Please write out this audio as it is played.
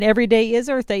Every Day is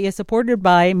Earth Day is supported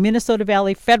by Minnesota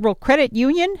Valley Federal Credit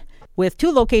Union. With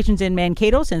 2 locations in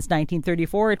Mankato since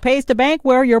 1934, it pays to bank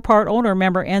where you're part owner,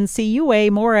 member NCUA.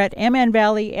 More at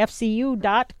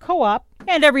mnvalleyfcu.coop.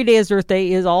 And Every Day is Earth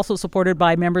Day is also supported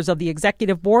by members of the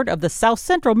Executive Board of the South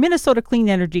Central Minnesota Clean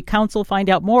Energy Council. Find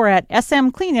out more at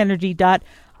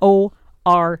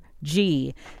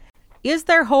smcleanenergy.org. Is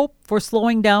there hope for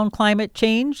slowing down climate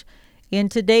change? In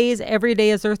today's Every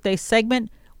Day is Earth Day segment,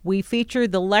 we feature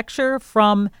the lecture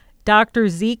from Dr.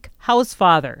 Zeke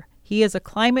Hausfather. He is a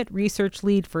climate research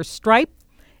lead for STRIPE,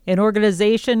 an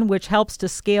organization which helps to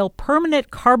scale permanent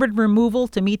carbon removal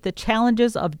to meet the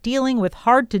challenges of dealing with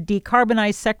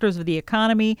hard-to-decarbonize sectors of the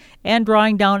economy and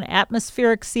drawing down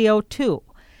atmospheric CO2.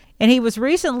 And he was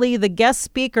recently the guest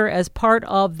speaker as part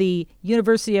of the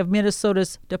University of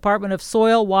Minnesota's Department of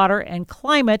Soil, Water, and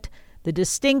Climate, the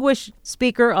distinguished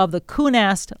speaker of the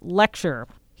Kuehnast lecture.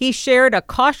 He shared a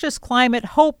cautious climate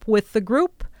hope with the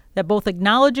group that both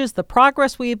acknowledges the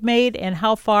progress we've made and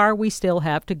how far we still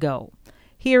have to go.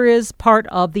 Here is part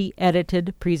of the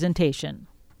edited presentation.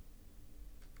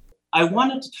 I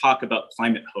wanted to talk about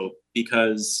climate hope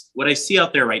because what I see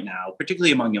out there right now,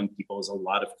 particularly among young people, is a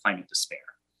lot of climate despair.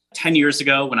 10 years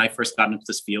ago, when I first got into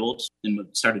this field and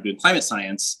started doing climate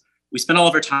science, we spent all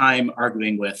of our time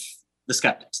arguing with the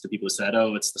skeptics, the people who said,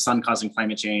 oh, it's the sun causing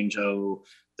climate change, oh,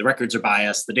 the records are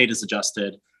biased, the data's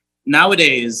adjusted.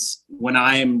 Nowadays, when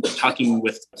I'm talking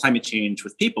with climate change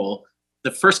with people,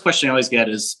 the first question I always get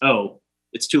is, oh,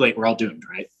 it's too late, we're all doomed,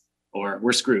 right? Or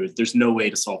we're screwed, there's no way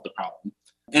to solve the problem.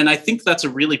 And I think that's a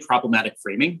really problematic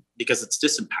framing because it's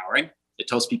disempowering. It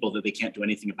tells people that they can't do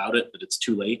anything about it, that it's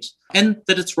too late, and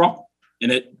that it's wrong.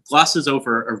 And it glosses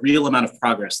over a real amount of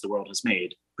progress the world has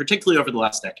made, particularly over the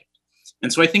last decade.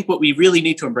 And so I think what we really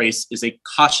need to embrace is a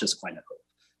cautious climate hope.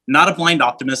 Not a blind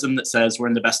optimism that says we're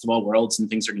in the best of all worlds and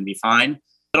things are going to be fine,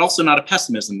 but also not a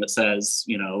pessimism that says,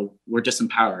 we're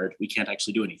disempowered, we can't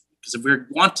actually do anything. Because if we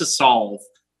want to solve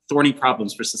thorny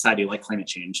problems for society like climate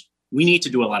change, we need to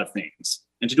do a lot of things.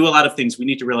 And to do a lot of things, we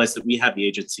need to realize that we have the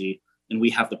agency and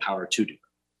we have the power to do them.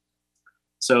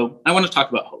 So I want to talk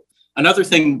about hope. Another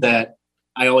thing that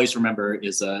I always remember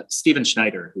is Stephen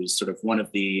Schneider, who's sort of one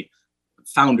of the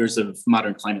founders of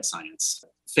modern climate science,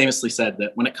 famously said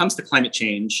that when it comes to climate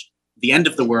change, the end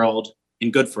of the world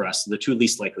and good for us are the 2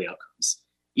 least likely outcomes,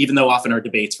 even though often our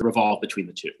debates revolve between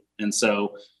the 2. And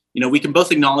so, we can both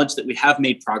acknowledge that we have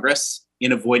made progress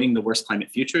in avoiding the worst climate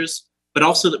futures, but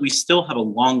also that we still have a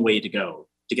long way to go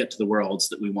to get to the worlds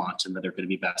that we want and that are going to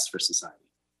be best for society.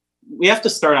 We have to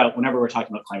start out whenever we're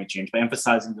talking about climate change by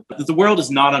emphasizing that the world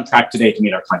is not on track today to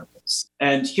meet our climate goals.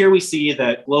 And here we see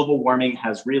that global warming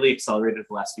has really accelerated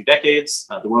the last few decades.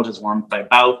 The world has warmed by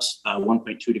about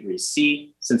 1.2 degrees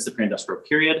C since the pre-industrial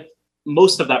period.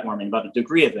 Most of that warming, about a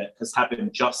degree of it, has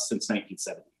happened just since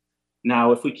 1970.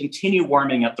 Now, if we continue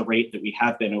warming at the rate that we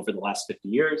have been over the last 50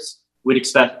 years, we'd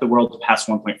expect the world to pass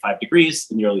 1.5 degrees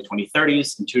in the early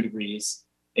 2030s and 2 degrees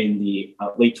in the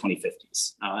late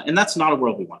 2050s. And that's not a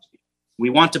world we want to be. We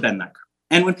want to bend that curve.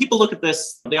 And when people look at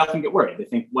this, they often get worried. They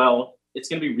think, well, it's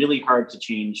going to be really hard to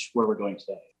change where we're going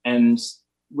today. And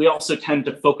we also tend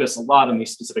to focus a lot on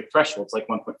these specific thresholds, like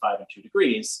 1.5 and 2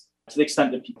 degrees, to the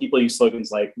extent that people use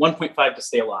slogans like 1.5 to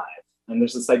stay alive. And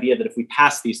there's this idea that if we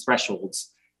pass these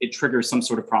thresholds, it triggers some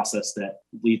sort of process that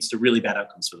leads to really bad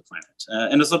outcomes for the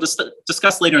planet. And as I'll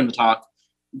discuss later in the talk,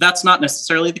 that's not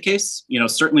necessarily the case.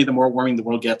 Certainly the more warming the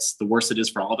world gets, the worse it is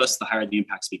for all of us, the higher the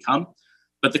impacts become.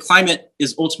 But the climate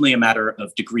is ultimately a matter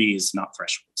of degrees, not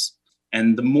thresholds.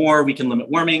 And the more we can limit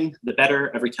warming, the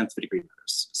better. Every 10th of a degree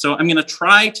matters. So I'm going to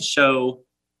try to show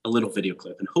a little video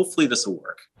clip, and hopefully this will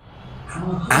work.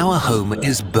 Our home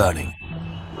is burning.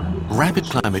 Rapid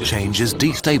climate change is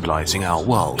destabilizing our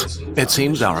world. It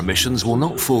seems our emissions will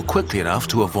not fall quickly enough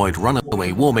to avoid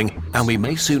runaway warming, and we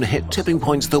may soon hit tipping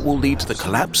points that will lead to the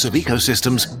collapse of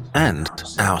ecosystems and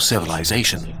our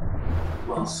civilization.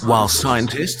 While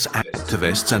scientists,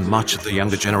 activists, and much of the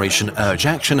younger generation urge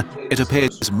action, it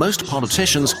appears most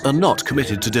politicians are not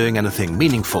committed to doing anything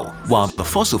meaningful, while the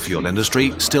fossil fuel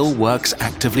industry still works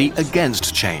actively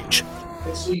against change.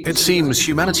 It seems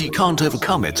humanity can't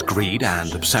overcome its greed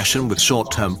and obsession with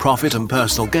short-term profit and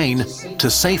personal gain to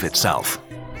save itself.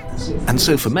 And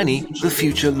so for many, the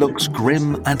future looks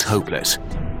grim and hopeless.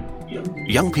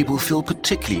 Young people feel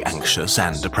particularly anxious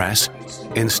and depressed.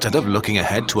 Instead of looking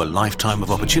ahead to a lifetime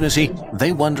of opportunity,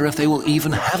 they wonder if they will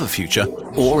even have a future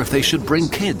or if they should bring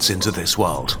kids into this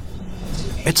world.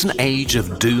 It's an age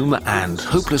of doom and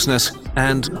hopelessness,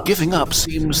 and giving up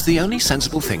seems the only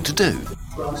sensible thing to do.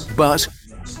 But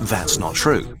that's not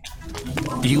true.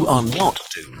 You are not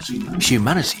doomed.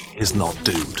 Humanity is not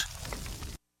doomed.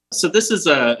 So this is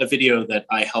a video that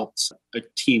I helped a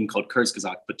team called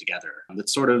Kuehnast put together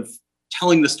that's sort of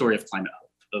telling the story of climate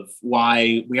hope, of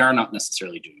why we are not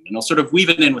necessarily doing it. And I'll sort of weave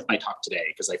it in with my talk today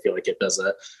because I feel like it does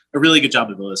a really good job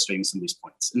of illustrating some of these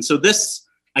points. And so this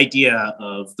idea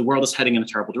of the world is heading in a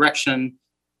terrible direction,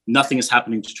 nothing is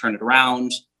happening to turn it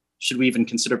around, should we even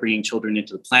consider bringing children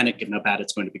into the planet given how bad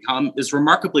it's going to become, is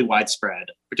remarkably widespread,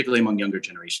 particularly among younger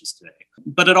generations today.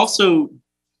 But it also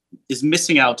is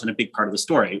missing out on a big part of the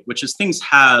story, which is things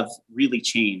have really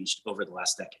changed over the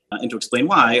last decade. And to explain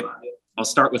why, I'll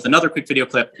start with another quick video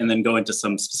clip and then go into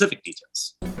some specific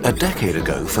details. A decade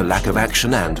ago, for lack of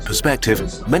action and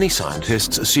perspective, many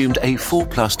scientists assumed a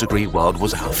 4+ degree world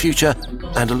was our future,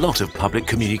 and a lot of public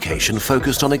communication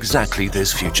focused on exactly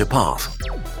this future path.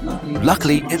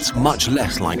 Luckily, it's much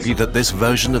less likely that this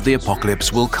version of the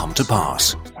apocalypse will come to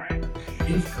pass.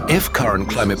 If current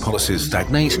climate policies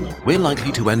stagnate, we're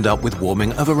likely to end up with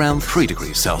warming of around 3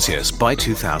 degrees Celsius by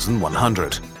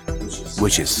 2100,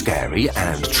 which is scary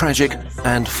and tragic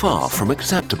and far from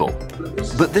acceptable.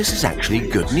 But this is actually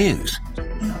good news.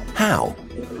 How?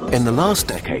 In the last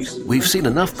decade, we've seen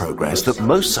enough progress that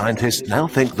most scientists now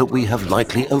think that we have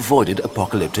likely avoided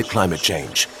apocalyptic climate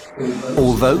change.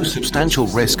 Although substantial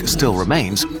risk still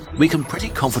remains, we can pretty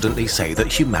confidently say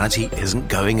that humanity isn't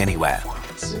going anywhere.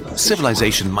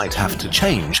 Civilization might have to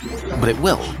change, but it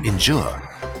will endure.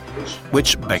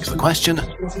 Which begs the question,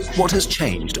 what has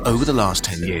changed over the last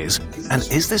 10 years, and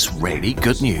is this really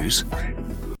good news?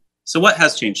 So what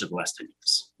has changed in the last 10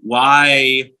 years?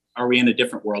 Why are we in a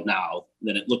different world now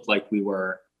than it looked like we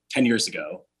were 10 years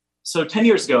ago? So 10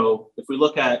 years ago, if we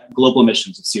look at global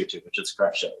emissions of CO2, which this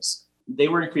graph shows, they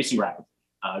were increasing rapidly.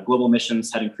 Global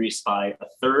emissions had increased by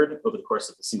 1/3 over the course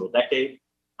of a single decade.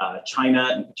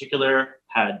 China, in particular,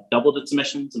 had doubled its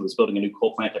emissions and was building a new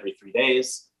coal plant every 3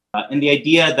 days. And the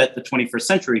idea that the 21st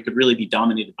century could really be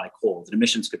dominated by coal, that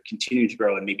emissions could continue to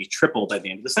grow and maybe triple by the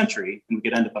end of the century, and we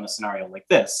could end up on a scenario like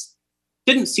this,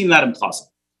 didn't seem that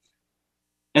implausible.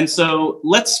 And so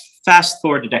let's fast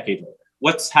forward a decade later.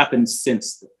 What's happened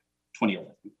since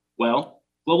 2011? Well,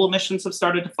 global emissions have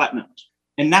started to flatten out.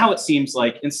 And now it seems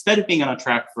like instead of being on a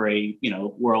track for a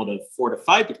world of 4 to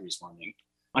 5 degrees warming,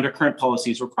 under current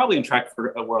policies, we're probably on track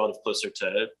for a world of closer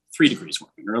to 3 degrees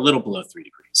warming, or a little below 3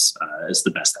 degrees is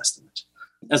the best estimate.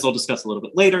 As I'll discuss a little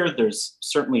bit later, there's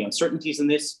certainly uncertainties in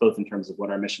this, both in terms of what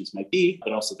our emissions might be,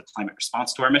 but also the climate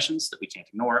response to our emissions that we can't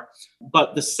ignore.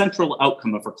 But the central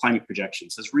outcome of our climate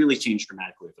projections has really changed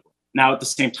dramatically over the world. Now, at the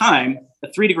same time, a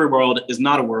 3-degree world is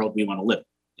not a world we want to live in.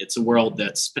 It's a world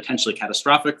that's potentially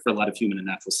catastrophic for a lot of human and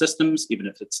natural systems, even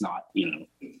if it's not,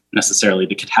 necessarily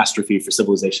the catastrophe for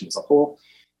civilization as a whole.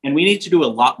 And we need to do a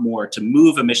lot more to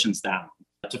move emissions down,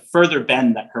 to further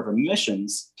bend that curve of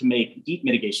emissions to make deep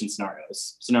mitigation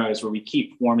scenarios where we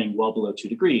keep warming well below 2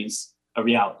 degrees, a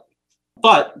reality.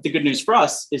 But the good news for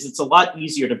us is it's a lot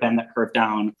easier to bend that curve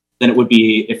down than it would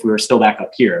be if we were still back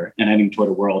up here and heading toward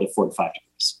a world of 4 to 5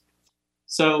 degrees.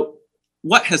 So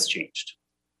what has changed?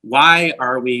 Why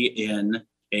are we in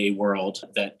a world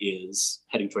that is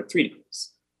heading toward 3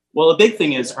 degrees? Well, a big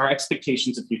thing is our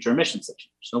expectations of future emissions have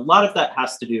changed. A lot of that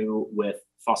has to do with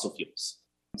fossil fuels.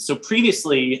 So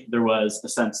previously, there was a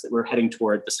sense that we're heading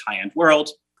toward this high-end world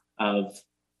of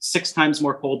 6 times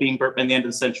more coal being burnt by the end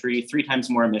of the century, 3 times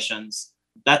more emissions.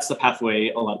 That's the pathway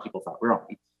a lot of people thought we're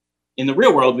on. In the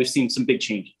real world, we've seen some big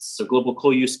changes. So global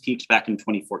coal use peaked back in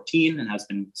 2014 and has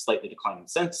been slightly declining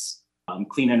since.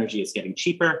 Clean energy is getting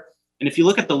cheaper. And if you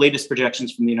look at the latest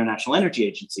projections from the International Energy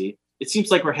Agency, it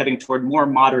seems like we're heading toward more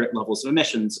moderate levels of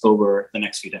emissions over the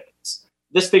next few decades.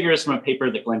 This figure is from a paper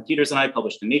that Glenn Peters and I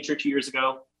published in Nature 2 years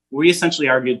ago, where we essentially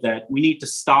argued that we need to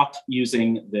stop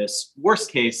using this worst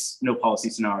case no policy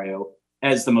scenario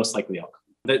as the most likely outcome.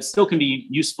 That it still can be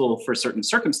useful for certain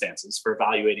circumstances for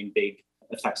evaluating big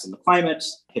effects on the climate,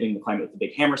 hitting the climate with a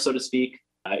big hammer, so to speak.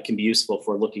 It can be useful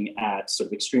for looking at sort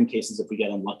of extreme cases if we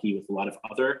get unlucky with a lot of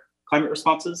other climate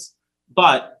responses.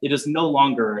 But it is no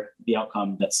longer the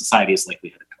outcome that society is likely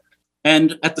headed toward.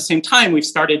 And at the same time, we've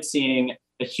started seeing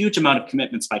a huge amount of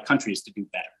commitments by countries to do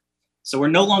better. So we're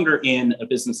no longer in a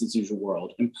business as usual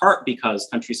world, in part because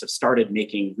countries have started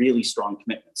making really strong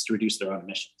commitments to reduce their own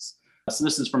emissions. So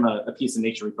this is from a piece in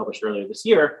Nature we published earlier this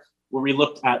year, where we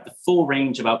looked at the full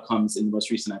range of outcomes in the most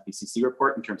recent IPCC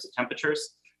report in terms of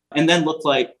temperatures, and then looked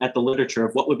at the literature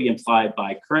of what would be implied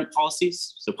by current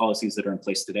policies, so policies that are in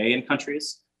place today in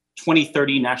countries,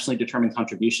 2030 nationally determined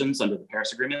contributions under the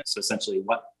Paris Agreement, so essentially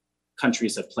what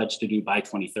countries have pledged to do by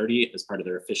 2030 as part of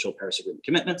their official Paris Agreement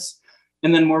commitments,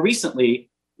 and then more recently,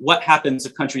 what happens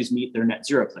if countries meet their net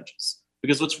zero pledges?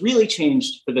 Because what's really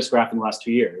changed for this graph in the last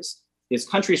 2 years is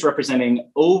countries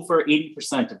representing over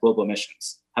 80% of global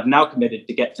emissions have now committed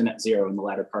to get to net zero in the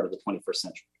latter part of the 21st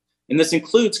century. And this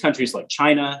includes countries like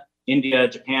China, India,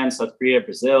 Japan, South Korea,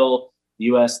 Brazil, the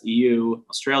US, EU,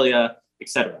 Australia,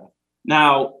 etc.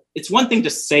 Now, it's one thing to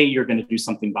say you're going to do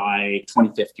something by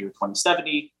 2050 or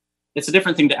 2070. It's a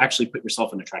different thing to actually put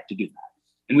yourself on a track to do that.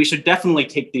 And we should definitely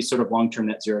take these sort of long-term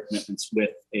net zero commitments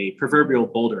with a proverbial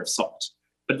boulder of salt.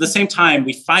 But at the same time,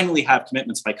 we finally have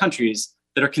commitments by countries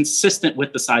that are consistent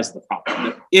with the size of the problem,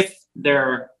 that if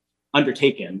they're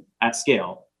undertaken at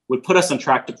scale, would put us on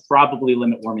track to probably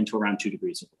limit warming to around 2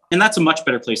 degrees. And that's a much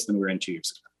better place than we were in 2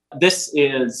 years ago. This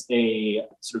is a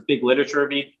sort of big literature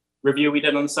review we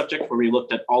did on the subject, where we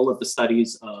looked at all of the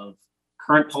studies of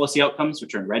current policy outcomes,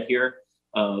 which are in red here,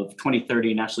 of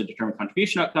 2030 nationally determined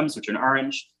contribution outcomes, which are in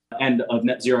orange, and of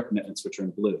net zero commitments, which are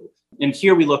in blue. And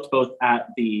here we looked both at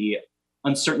the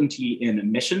uncertainty in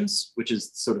emissions, which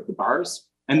is sort of the bars,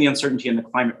 and the uncertainty in the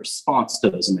climate response to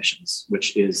those emissions,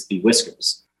 which is the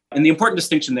whiskers. And the important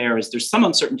distinction there is there's some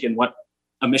uncertainty in what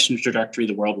emissions trajectory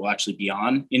the world will actually be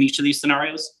on in each of these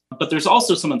scenarios, but there's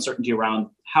also some uncertainty around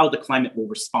how the climate will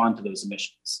respond to those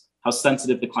emissions, how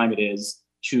sensitive the climate is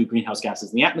to greenhouse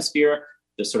gases in the atmosphere,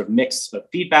 the sort of mix of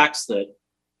feedbacks that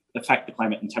affect the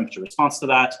climate and temperature response to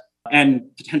that,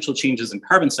 and potential changes in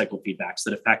carbon cycle feedbacks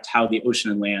that affect how the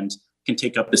ocean and land can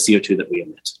take up the CO2 that we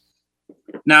emit.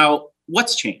 Now,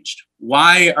 what's changed?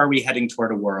 Why are we heading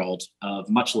toward a world of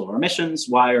much lower emissions?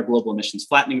 Why are global emissions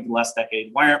flattening over the last decade?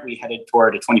 Why aren't we headed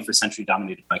toward a 21st century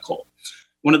dominated by coal?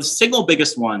 One of the single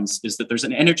biggest ones is that there's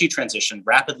an energy transition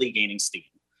rapidly gaining steam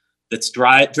that's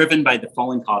driven by the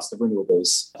falling cost of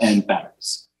renewables and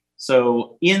batteries.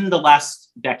 So in the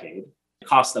last decade, the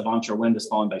cost of onshore wind has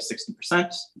fallen by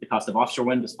 60%. The cost of offshore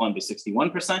wind has fallen by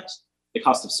 61%. The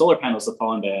cost of solar panels has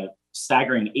fallen by a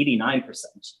staggering 89%.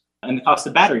 And the cost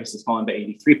of batteries has fallen by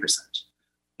 83%.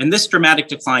 And this dramatic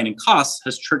decline in costs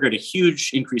has triggered a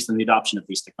huge increase in the adoption of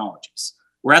these technologies.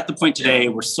 We're at the point today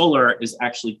where solar is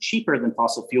actually cheaper than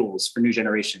fossil fuels for new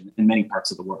generation in many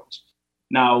parts of the world.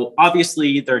 Now,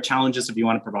 obviously, there are challenges if you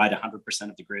want to provide 100%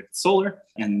 of the grid with solar,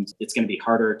 and it's going to be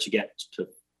harder to get to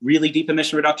really deep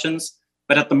emission reductions.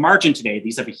 But at the margin today,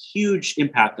 these have a huge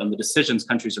impact on the decisions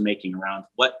countries are making around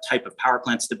what type of power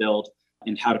plants to build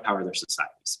and how to power their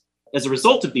societies. As a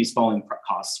result of these falling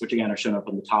costs, which again are shown up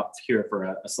on the top here for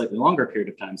a slightly longer period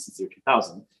of time since the year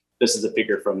 2000, this is a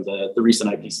figure from the recent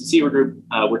IPCC group,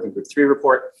 Working Group 3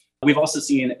 report. We've also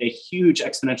seen a huge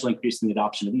exponential increase in the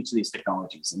adoption of each of these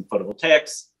technologies in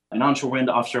photovoltaics, in onshore wind,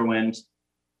 offshore wind,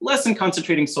 less in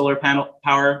concentrating solar panel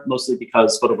power, mostly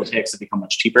because photovoltaics have become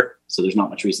much cheaper. So there's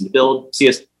not much reason to build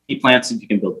CSP plants if you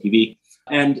can build PV,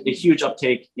 and a huge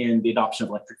uptake in the adoption of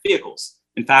electric vehicles.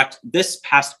 In fact, this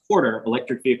past quarter,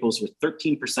 electric vehicles were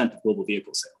 13% of global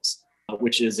vehicle sales,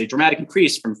 which is a dramatic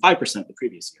increase from 5% the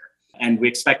previous year. And we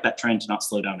expect that trend to not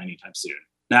slow down anytime soon.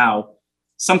 Now,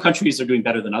 some countries are doing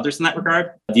better than others in that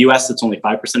regard. The US, it's only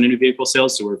 5% of new vehicle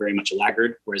sales, so we're very much a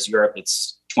laggard, whereas Europe,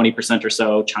 it's 20% or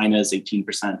so. China is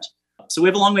 18%. So we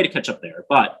have a long way to catch up there,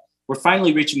 but we're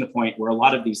finally reaching the point where a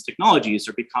lot of these technologies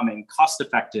are becoming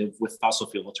cost-effective with fossil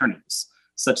fuel alternatives,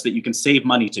 such that you can save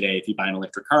money today if you buy an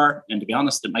electric car. And to be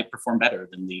honest, it might perform better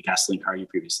than the gasoline car you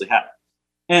previously had.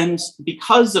 And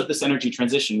because of this energy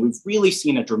transition, we've really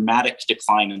seen a dramatic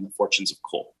decline in the fortunes of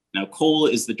coal. Now, coal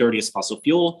is the dirtiest fossil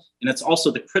fuel, and it's also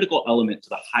the critical element to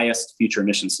the highest future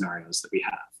emission scenarios that we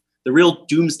have. The real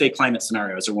doomsday climate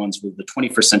scenarios are ones where the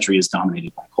 21st century is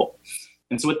dominated by coal.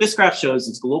 And so what this graph shows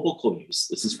is global coal use.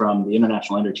 This is from the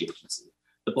International Energy Agency.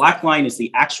 The black line is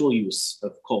the actual use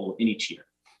of coal in each year.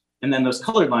 And then those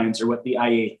colored lines are what the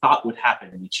IEA thought would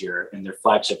happen in each year in their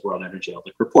flagship World Energy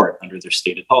Outlook report under their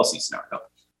stated policy scenario.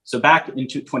 So back in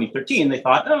 2013, they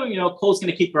thought, coal's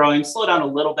going to keep growing, slow down a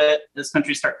little bit as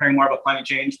countries start caring more about climate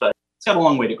change, but it's got a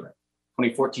long way to grow.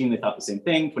 2014, they thought the same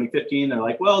thing. 2015, they're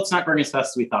like, well, it's not growing as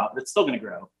fast as we thought, but it's still going to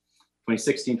grow.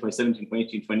 2016, 2017,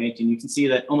 2018, 2019, you can see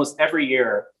that almost every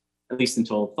year, at least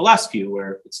until the last few,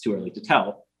 where it's too early to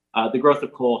tell, the growth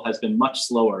of coal has been much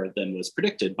slower than was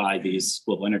predicted by these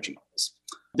global energy models.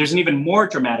 There's an even more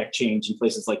dramatic change in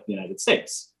places like the United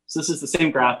States. So this is the same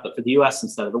graph, but for the US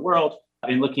instead of the world,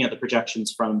 in looking at the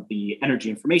projections from the Energy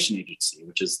Information Agency,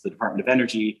 which is the Department of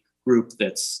Energy group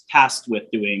that's tasked with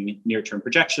doing near-term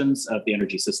projections of the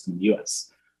energy system in the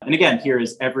US. And again, here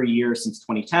is every year since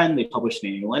 2010, they published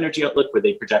an annual energy outlook where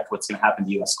they project what's going to happen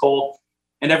to US coal.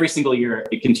 And every single year,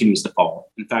 it continues to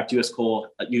fall. In fact, US coal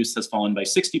use has fallen by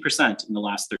 60% in the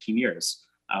last 13 years,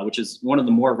 which is one of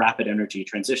the more rapid energy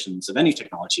transitions of any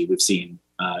technology we've seen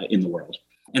in the world.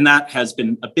 And that has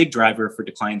been a big driver for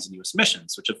declines in US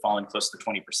emissions, which have fallen close to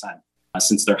 20%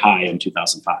 since their high in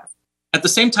 2005. At the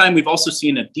same time, we've also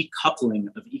seen a decoupling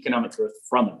of economic growth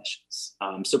from emissions.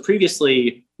 So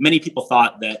previously, many people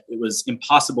thought that it was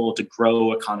impossible to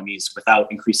grow economies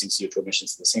without increasing CO2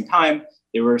 emissions at the same time.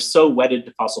 They were so wedded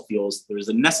to fossil fuels, there was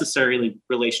a necessary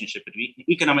relationship between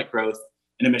economic growth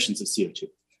and emissions of CO2.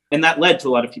 And that led to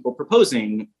a lot of people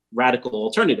proposing radical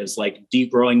alternatives like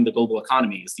degrowing the global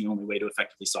economy is the only way to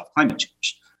effectively solve climate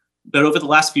change. But over the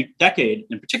last few decades,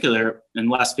 in particular, in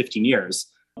the last 15 years,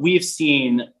 we've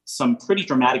seen some pretty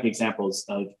dramatic examples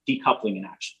of decoupling in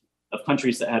action, of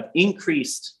countries that have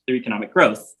increased their economic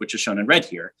growth, which is shown in red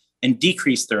here, and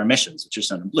decreased their emissions, which is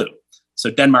shown in blue.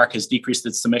 So Denmark has decreased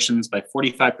its emissions by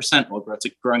 45% while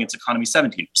growing its economy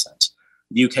 17%.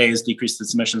 The UK has decreased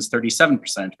its emissions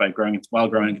 37% while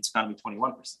growing its economy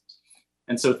 21%.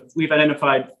 And so we've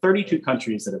identified 32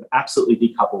 countries that have absolutely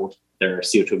decoupled their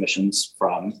CO2 emissions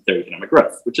from their economic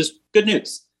growth, which is good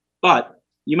news. But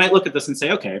you might look at this and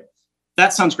say, okay,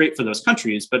 that sounds great for those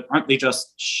countries, but aren't they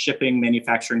just shipping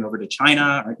manufacturing over to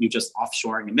China? Aren't you just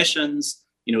offshoring emissions?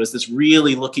 Is this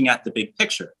really looking at the big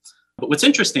picture? But what's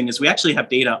interesting is we actually have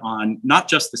data on not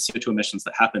just the CO2 emissions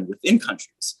that happen within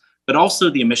countries, but also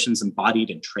the emissions embodied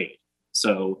in trade.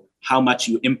 So how much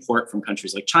you import from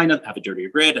countries like China that have a dirtier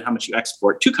grid and how much you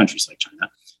export to countries like China.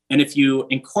 And if you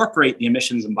incorporate the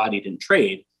emissions embodied in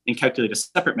trade and calculate a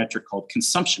separate metric called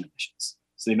consumption emissions,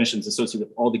 so the emissions associated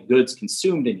with all the goods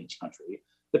consumed in each country,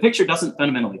 the picture doesn't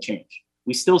fundamentally change.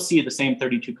 We still see the same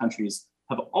 32 countries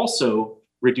have also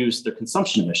reduced their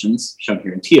consumption emissions, shown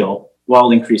here in teal,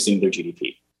 while increasing their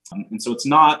GDP. And so it's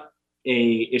not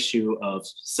an issue of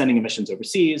sending emissions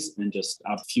overseas and just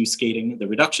obfuscating the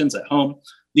reductions at home.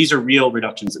 These are real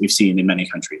reductions that we've seen in many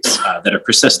countries that are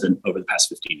persistent over the past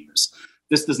 15 years.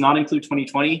 This does not include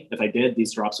 2020. If I did,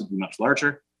 these drops would be much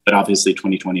larger. But obviously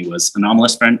 2020 was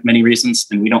anomalous for many reasons,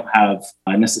 and we don't have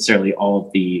necessarily all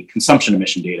of the consumption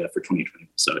emission data for 2020.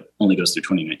 So it only goes through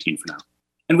 2019 for now.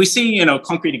 And we see,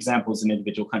 concrete examples in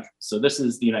individual countries. So this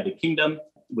is the United Kingdom,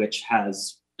 which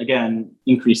has, again,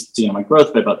 increased its economic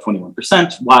growth by about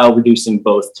 21%, while reducing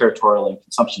both territorial and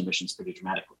consumption emissions pretty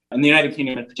dramatically. And the United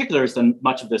Kingdom in particular has done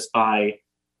much of this by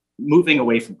moving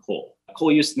away from coal.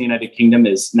 Coal use in the United Kingdom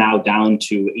is now down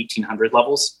to 1800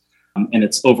 levels. And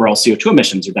its overall CO2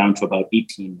 emissions are down to about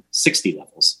 1860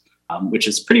 levels, which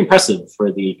is pretty impressive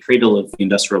for the cradle of the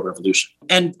Industrial Revolution.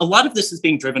 And a lot of this is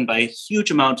being driven by a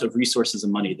huge amount of resources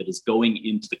and money that is going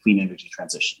into the clean energy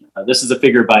transition. This is a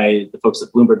figure by the folks at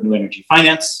Bloomberg New Energy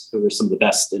Finance, who are some of the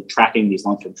best at tracking these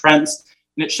long-term trends.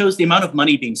 And it shows the amount of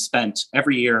money being spent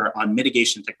every year on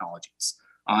mitigation technologies,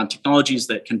 on technologies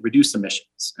that can reduce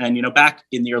emissions. And back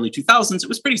in the early 2000s, it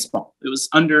was pretty small. It was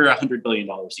under $100 billion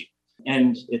a year.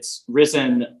 And it's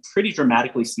risen pretty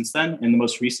dramatically since then. In the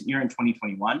most recent year, in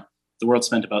 2021, the world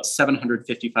spent about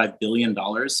 $755 billion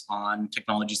on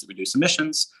technologies that reduce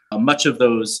emissions, much of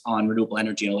those on renewable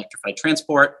energy and electrified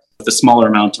transport, with a smaller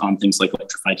amount on things like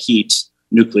electrified heat,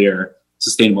 nuclear,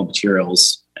 sustainable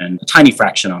materials, and a tiny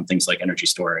fraction on things like energy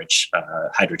storage,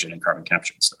 hydrogen and carbon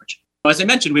capture and storage. As I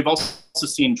mentioned, we've also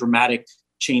seen dramatic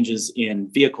changes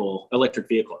in electric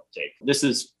vehicle uptake. This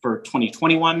is for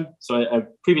 2021. So I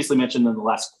previously mentioned in the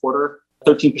last quarter,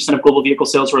 13% of global vehicle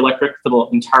sales were electric. For the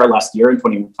entire last year in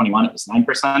 2021, it was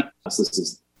 9%. So this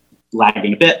is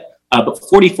lagging a bit. But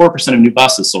 44% of new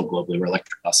buses sold globally were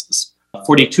electric buses.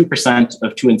 42%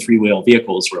 of 2- and 3-wheel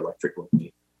vehicles were electric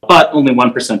globally. But only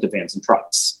 1% of vans and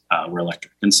trucks were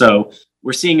electric. And so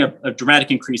we're seeing a dramatic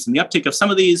increase in the uptake of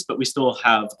some of these, but we still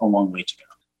have a long way to go.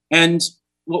 And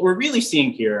what we're really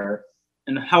seeing here,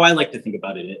 and how I like to think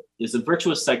about it, is a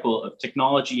virtuous cycle of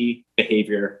technology,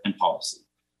 behavior, and policy.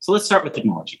 So let's start with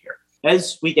technology here.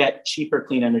 As we get cheaper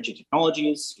clean energy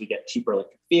technologies, we get cheaper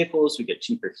electric vehicles, we get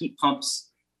cheaper heat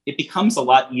pumps, it becomes a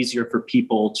lot easier for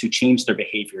people to change their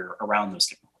behavior around those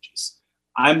technologies.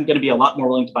 I'm going to be a lot more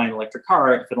willing to buy an electric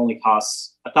car if it only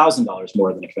costs $1,000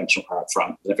 more than a conventional car up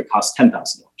front, than if it costs $10,000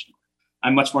 more.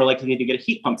 I'm much more likely to get a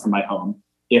heat pump for my home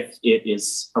if it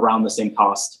is around the same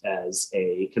cost as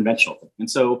a conventional thing. And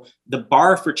so the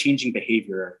bar for changing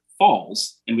behavior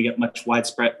falls, and we get much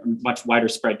wider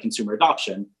spread consumer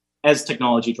adoption as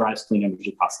technology drives clean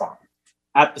energy costs down.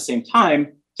 At the same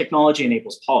time, technology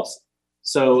enables policy.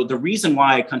 So the reason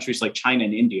why countries like China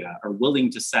and India are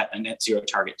willing to set a net zero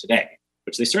target today,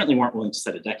 which they certainly weren't willing to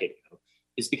set a decade ago,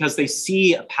 is because they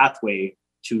see a pathway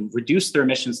to reduce their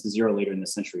emissions to zero later in the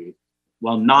century,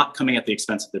 while not coming at the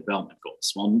expense of their development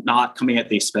goals, while not coming at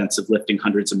the expense of lifting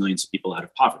hundreds of millions of people out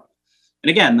of poverty. And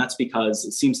again, that's because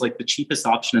it seems like the cheapest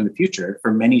option in the future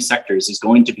for many sectors is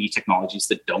going to be technologies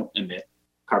that don't emit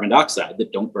carbon dioxide,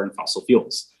 that don't burn fossil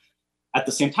fuels. At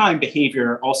the same time,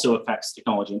 behavior also affects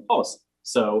technology and policy.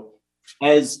 So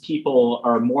as people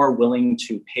are more willing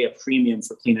to pay a premium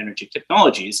for clean energy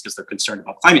technologies because they're concerned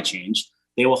about climate change,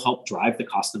 they will help drive the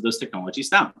cost of those technologies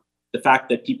down. The fact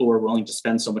that people were willing to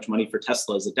spend so much money for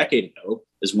Teslas a decade ago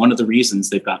is one of the reasons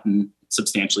they've gotten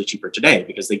substantially cheaper today,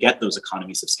 because they get those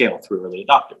economies of scale through early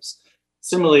adopters.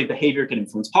 Similarly, behavior can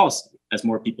influence policy. As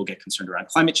more people get concerned around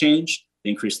climate change, they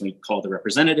increasingly call their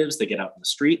representatives, they get out in the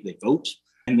street, they vote,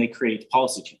 and they create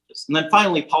policy changes. And then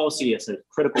finally, policy has a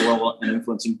critical role in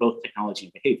influencing both technology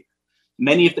and behavior.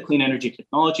 Many of the clean energy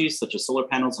technologies, such as solar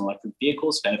panels and electric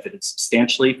vehicles, benefited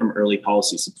substantially from early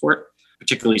policy support,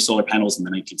 particularly solar panels in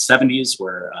the 1970s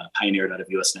were pioneered out of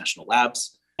US national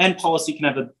labs. And policy can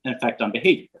have an effect on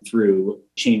behavior through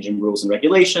changing rules and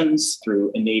regulations,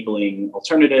 through enabling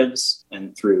alternatives,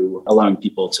 and through allowing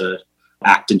people to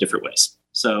act in different ways.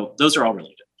 So those are all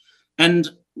related. And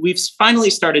we've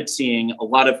finally started seeing a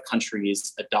lot of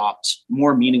countries adopt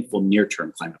more meaningful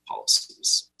near-term climate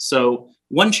policies. So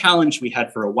one challenge we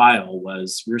had for a while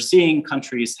was we were seeing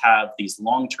countries have these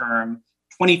long-term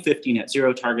 2050 net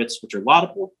zero targets, which are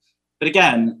laudable. But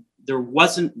again, there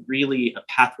wasn't really a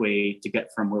pathway to get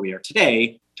from where we are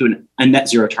today to a net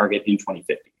zero target in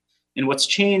 2050. And what's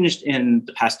changed in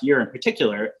the past year in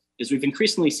particular is we've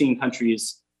increasingly seen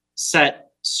countries set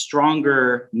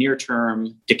stronger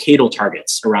near-term decadal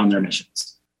targets around their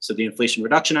emissions. So the Inflation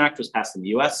Reduction Act was passed in the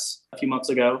US a few months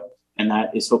ago, and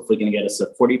that is hopefully going to get us a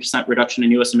 40% reduction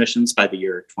in US emissions by the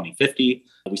year 2050.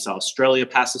 We saw Australia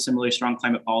pass a similarly strong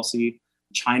climate policy.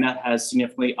 China has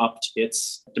significantly upped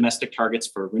its domestic targets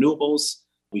for renewables.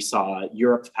 We saw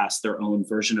Europe pass their own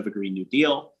version of a Green New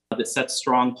Deal that sets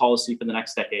strong policy for the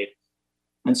next decade.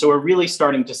 And so we're really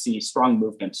starting to see strong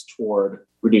movements toward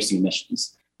reducing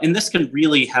emissions. And this can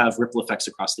really have ripple effects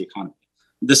across the economy.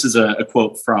 This is a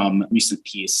quote from a recent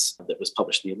piece that was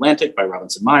published in The Atlantic by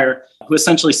Robinson Meyer, who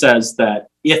essentially says that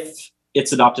if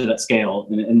it's adopted at scale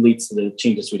and leads to the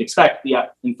changes we'd expect, the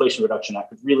Inflation Reduction Act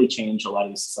could really change a lot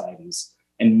of these societies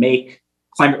and make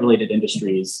climate-related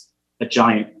industries a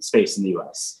giant space in the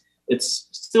US. It's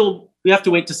still, we have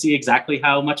to wait to see exactly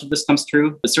how much of this comes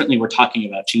true, but certainly we're talking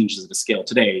about changes at a scale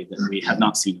today that we have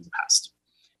not seen in the past.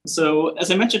 So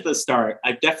as I mentioned at the start,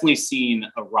 I've definitely seen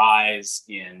a rise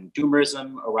in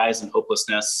doomerism, a rise in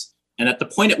hopelessness. And at the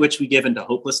point at which we give into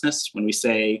hopelessness, when we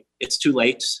say it's too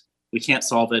late, we can't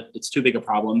solve it, it's too big a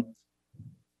problem,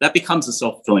 that becomes a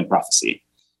self-fulfilling prophecy.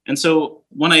 And so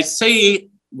when I say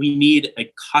we need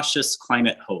a cautious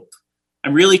climate hope,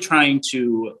 I'm really trying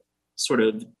to sort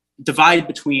of divide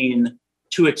between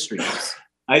two extremes.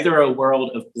 Either a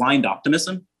world of blind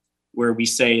optimism, where we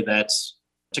say that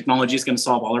technology is going to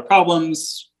solve all our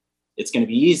problems, it's going to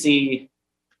be easy,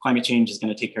 climate change is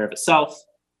going to take care of itself,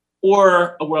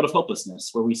 or a world of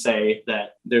hopelessness, where we say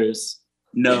that there's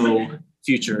no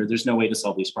future, there's no way to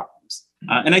solve these problems.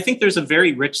 And I think there's a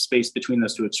very rich space between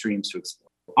those two extremes to explore.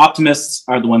 Optimists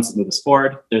are the ones that move us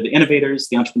forward. They're the innovators,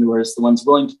 the entrepreneurs, the ones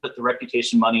willing to put their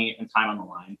reputation, money, and time on the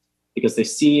line because they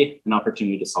see an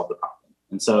opportunity to solve the problem.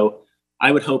 And so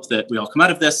I would hope that we all come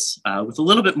out of this with a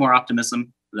little bit more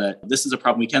optimism that this is a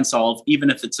problem we can solve, even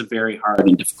if it's a very hard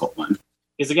and difficult one.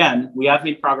 Because again, we have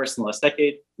made progress in the last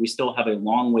decade. We still have a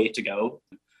long way to go.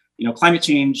 You know, climate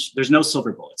change, there's no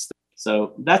silver bullets.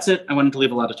 So that's it. I wanted to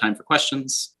leave a lot of time for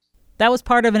questions. That was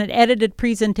part of an edited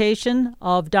presentation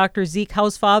of Dr. Zeke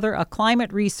Hausfather, a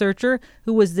climate researcher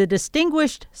who was the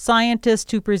distinguished scientist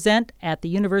to present at the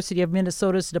University of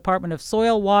Minnesota's Department of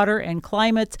Soil, Water, and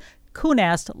Climate's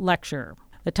Kuehnast lecture.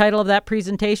 The title of that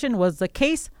presentation was The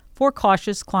Case for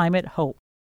Cautious Climate Hope.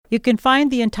 You can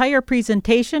find the entire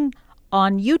presentation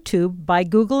on YouTube by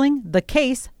Googling The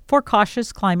Case for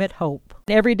Cautious Climate Hope.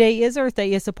 Every Day is Earth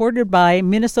Day is supported by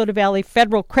Minnesota Valley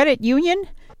Federal Credit Union.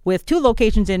 With 2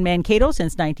 locations in Mankato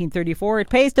since 1934,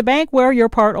 it pays to bank where you're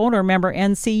part owner, member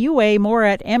NCUA. More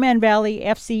at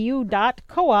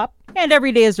mnvalleyfcu.coop. And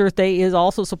Every Day is Earth Day is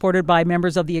also supported by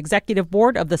members of the Executive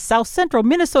Board of the South Central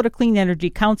Minnesota Clean Energy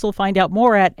Council. Find out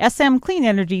more at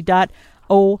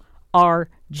smcleanenergy.org.